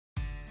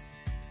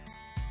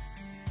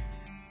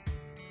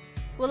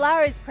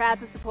Woollahra is proud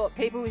to support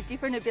people with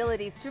different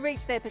abilities to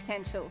reach their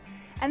potential,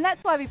 and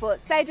that's why we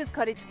bought Sages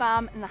Cottage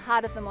Farm in the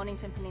heart of the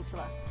Mornington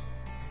Peninsula.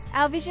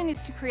 Our vision is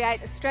to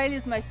create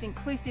Australia's most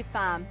inclusive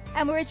farm,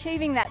 and we're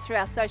achieving that through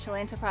our social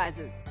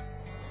enterprises.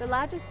 The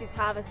largest is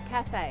Harvest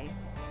Cafe.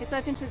 It's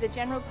open to the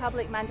general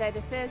public Monday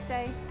to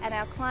Thursday, and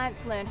our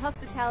clients learn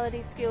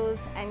hospitality skills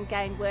and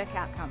gain work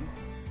outcomes.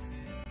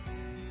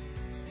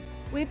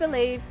 We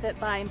believe that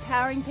by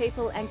empowering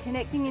people and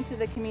connecting into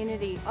the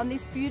community on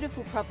this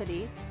beautiful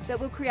property, that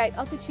will create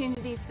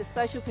opportunities for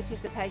social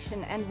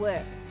participation and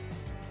work.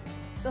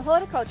 The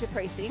Horticulture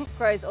Precinct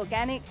grows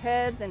organic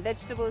herbs and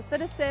vegetables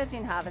that are served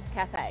in Harvest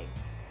Cafe.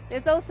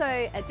 There's also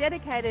a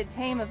dedicated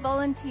team of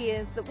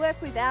volunteers that work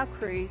with our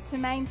crew to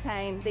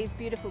maintain these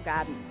beautiful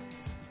gardens.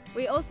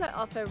 We also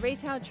offer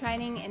retail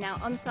training in our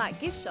on-site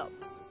gift shop.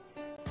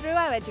 Through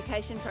our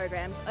education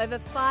programs, over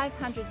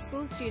 500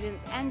 school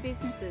students and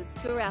businesses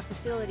tour our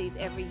facilities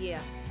every year,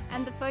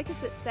 and the focus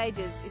at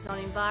Sages is on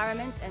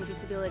environment and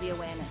disability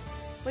awareness.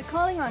 We're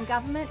calling on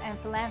government and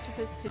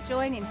philanthropists to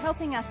join in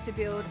helping us to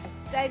build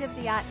a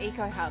state-of-the-art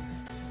eco-hub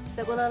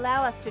that will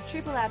allow us to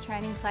triple our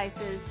training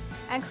places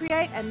and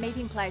create a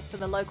meeting place for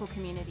the local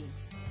community.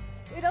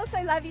 We'd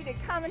also love you to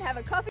come and have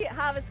a coffee at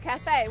Harvest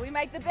Cafe. We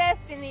make the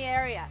best in the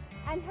area,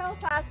 and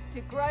help us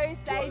to grow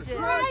Sages.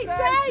 Grow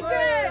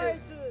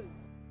Sages!